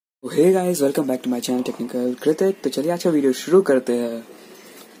Hey guys, welcome back to my channel technical कृतिक। तो चलिए आज का वीडियो शुरू करते हैं।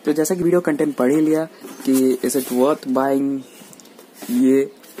 तो जैसा कि वीडियो कंटेंट पढ़ ही लिया कि इज इट वर्थ बाइंग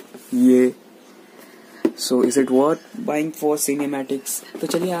ये so is it worth buying for cinematics. तो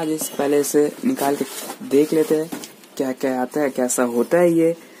चलिए आज इस पहले इसे निकाल के देख लेते हैं क्या क्या आता है, कैसा होता है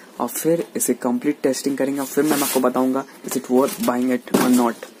ये, और फिर इसे कंप्लीट टेस्टिंग करेंगे और फिर मैं आपको बताऊंगा is it worth buying it और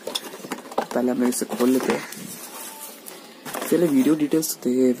नॉट। पहले हम लोग इसे खोल लेते हैं। चलिए वीडियो डिटेल्स तो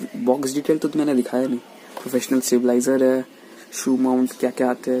बॉक्स डिटेल तो मैंने दिखाया नहीं। प्रोफेशनल स्टेबलाइजर है, शू माउंट क्या क्या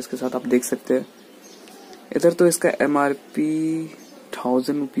आते हैं इसके साथ आप देख सकते हैं। इधर तो इसका MRP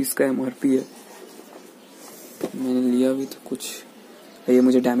 1000 रुपीज का MRP है। मैंने लिया भी तो कुछ ये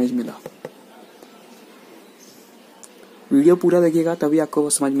मुझे डैमेज मिला। वीडियो पूरा देखिएगा तभी आपको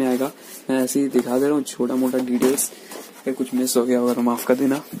समझ में आएगा। मैं ऐसे ही दिखा दे रहा हूँ छोटा मोटा डिटेल्स, फिर कुछ मिस हो गया होगा तो माफ कर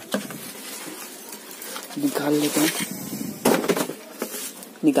देना। निकाल लेता हूँ।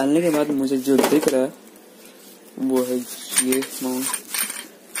 निकालने के बाद मुझे जो दिख रहा है वो है ये माउंट।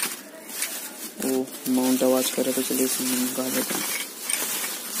 वो माउंट आवाज कर रहा है तो चलिए इसे निकाल लेते हैं।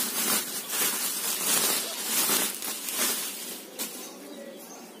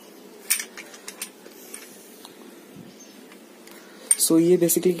 सो ये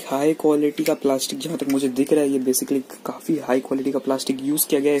बेसिकली हाई क्वालिटी का प्लास्टिक, जहां तक मुझे दिख रहा है ये बेसिकली काफी हाई क्वालिटी का प्लास्टिक यूज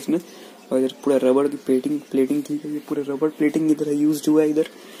किया गया है इसमें। और इधर पूरा रबर की प्लेटिंग की गई है, पूरा रबर प्लेटिंग इधर यूज हुआ है इधर।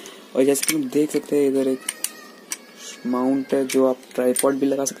 और जैसे कि हम देख सकते हैं इधर एक माउंट है जो आप ट्राइपॉड भी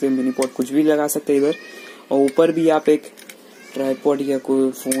लगा सकते हैं, मिनी पॉड कुछ भी लगा सकते हैं इधर। और ऊपर भी आप एक ट्राइपॉड या कोई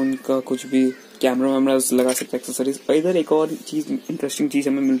फोन का कुछ भी कैमरा लगा सकते हैं, एक्सेसरीज। और इधर एक और चीज इंटरेस्टिंग चीज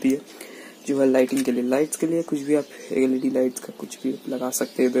हमें मिलती है जो है लाइटिंग के लिए। लाइट्स के लिए कुछ भी आप LED लाइट्स का कुछ भी लगा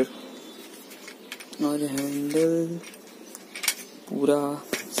सकते हैं इधर। और हैंडल पूरा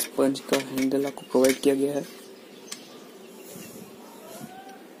स्पंज का हैंडल आपको प्रोवाइड किया गया है।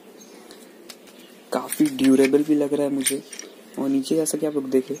 काफी ड्यूरेबल भी लग रहा है मुझे। और नीचे जैसा कि आप लोग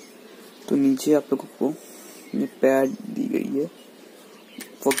देखें तो नीचे आप लोगों को ये पैड दी गई है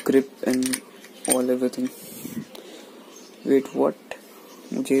for grip and all everything. Wait what,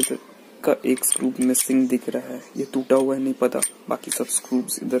 मुझे इधर का एक स्क्रू मिसिंग दिख रहा है, ये टूटा हुआ है नहीं पता, बाकी सब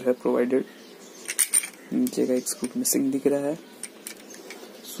स्क्रूज इधर है प्रोवाइडेड। नीचे का एक स्क्रू मिसिंग दिख रहा है।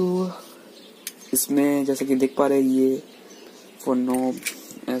 सो इसमें जैसे कि देख पा रहे हैं ये फॉर नॉब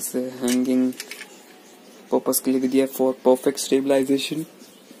ऐसे हैंगिंग पर्पस के लिए भी दिया है फॉर परफेक्ट स्टेबलाइजेशन।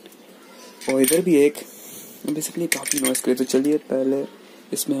 और इधर भी एक बेसिकली काफी नॉइस के लिए। तो चलिए पहले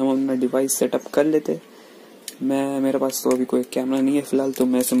इसमें हम अपना डिवाइस सेटअप कर लेते। मेरे पास तो अभी कोई कैमरा नहीं है फिलहाल, तो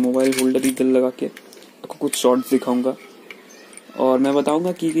मैं इसे मोबाइल होल्डर ही लगा के आपको कुछ शॉट्स दिखाऊंगा और मैं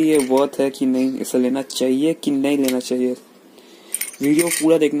बताऊंगा कि ये वर्थ है कि नहीं, इसे लेना चाहिए कि नहीं लेना चाहिए। वीडियो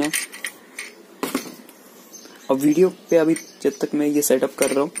पूरा देखना। और वीडियो पे अभी जब तक मैं ये सेटअप कर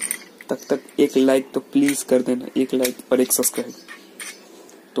रहा हूँ तक एक लाइक तो प्लीज कर देना, एक लाइक और एक सब्सक्राइब।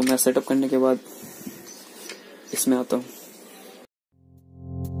 तो मैं सेटअप करने के बाद इसमें आता हूँ।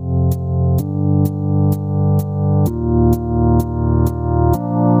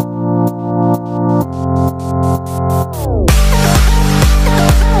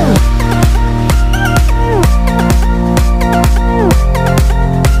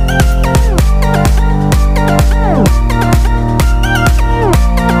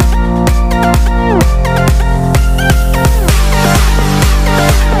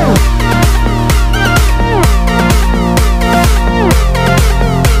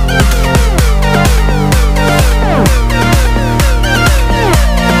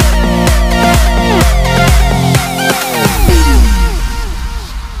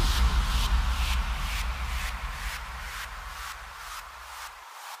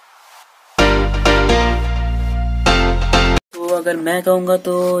 अगर मैं कहूंगा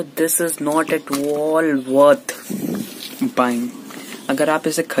तो this is not at all worth buying. अगर आप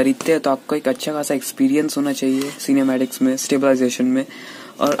इसे खरीदते हैं तो आपको एक अच्छा खासा एक्सपीरियंस होना चाहिए सिनेमैटिक्स में, स्टेबलाइजेशन में,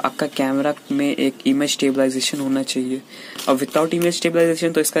 और आपका कैमरा में एक इमेज स्टेबलाइजेशन होना चाहिए। और विदाउट इमेज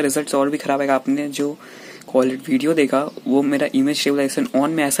स्टेबलाइजेशन तो इसका रिजल्ट और भी खराब आएगा। आपने जो क्वालिटी वीडियो देखा वो मेरा इमेज स्टेबलाइजेशन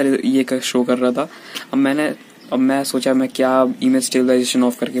ऑन में ऐसा ये शो कर रहा था। अब मैं सोचा मैं क्या इमेज स्टेबलाइजेशन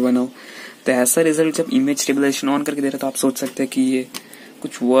ऑफ करके बनाऊं, तो ऐसा रिजल्ट जब इमेज स्टेबलाइजेशन ऑन करके दे रहा तो आप सोच सकते हैं कि ये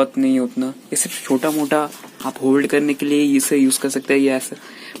कुछ वर्थ नहीं है उतना। ये सिर्फ छोटा मोटा आप होल्ड करने के लिए इसे यूज कर सकते हैं ये ऐसा।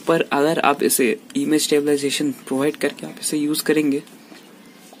 पर अगर आप इसे इमेज स्टेबलाइजेशन प्रोवाइड करके आप इसे यूज करेंगे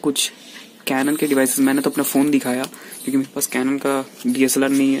कुछ कैनन के डिवाइसेस, मैंने तो अपना फोन दिखाया क्योंकि मेरे पास कैनन का DSLR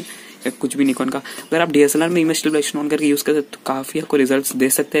नहीं है या कुछ भी निकॉन का। अगर आप DSLR में इमेज स्टेबलाइजेशन ऑन करके यूज करते तो काफी आपको रिजल्ट दे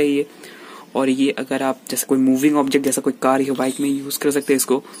सकते हैं ये। और ये अगर आप जैसे कोई मूविंग ऑब्जेक्ट जैसा कोई कार या बाइक में यूज कर सकते हैं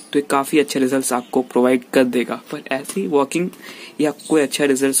इसको, तो ये काफी अच्छे रिजल्ट्स आपको प्रोवाइड कर देगा। पर ऐसी वॉकिंग या कोई अच्छा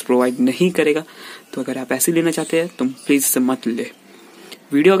रिजल्ट्स प्रोवाइड नहीं करेगा। तो अगर आप ऐसे लेना चाहते हैं तो प्लीज इसे मत ले।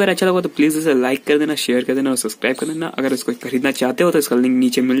 वीडियो अगर अच्छा लगा तो प्लीज इसे लाइक कर देना, शेयर कर देना और सब्सक्राइब कर देना। अगर इसको खरीदना चाहते हो तो इसका लिंक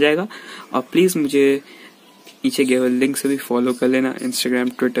नीचे मिल जाएगा। और प्लीज मुझे नीचे गए हुए लिंक से भी फॉलो कर लेना, इंस्टाग्राम,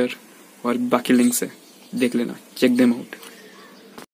 ट्विटर और बाकी लिंक से देख लेना, चेक देम आउट।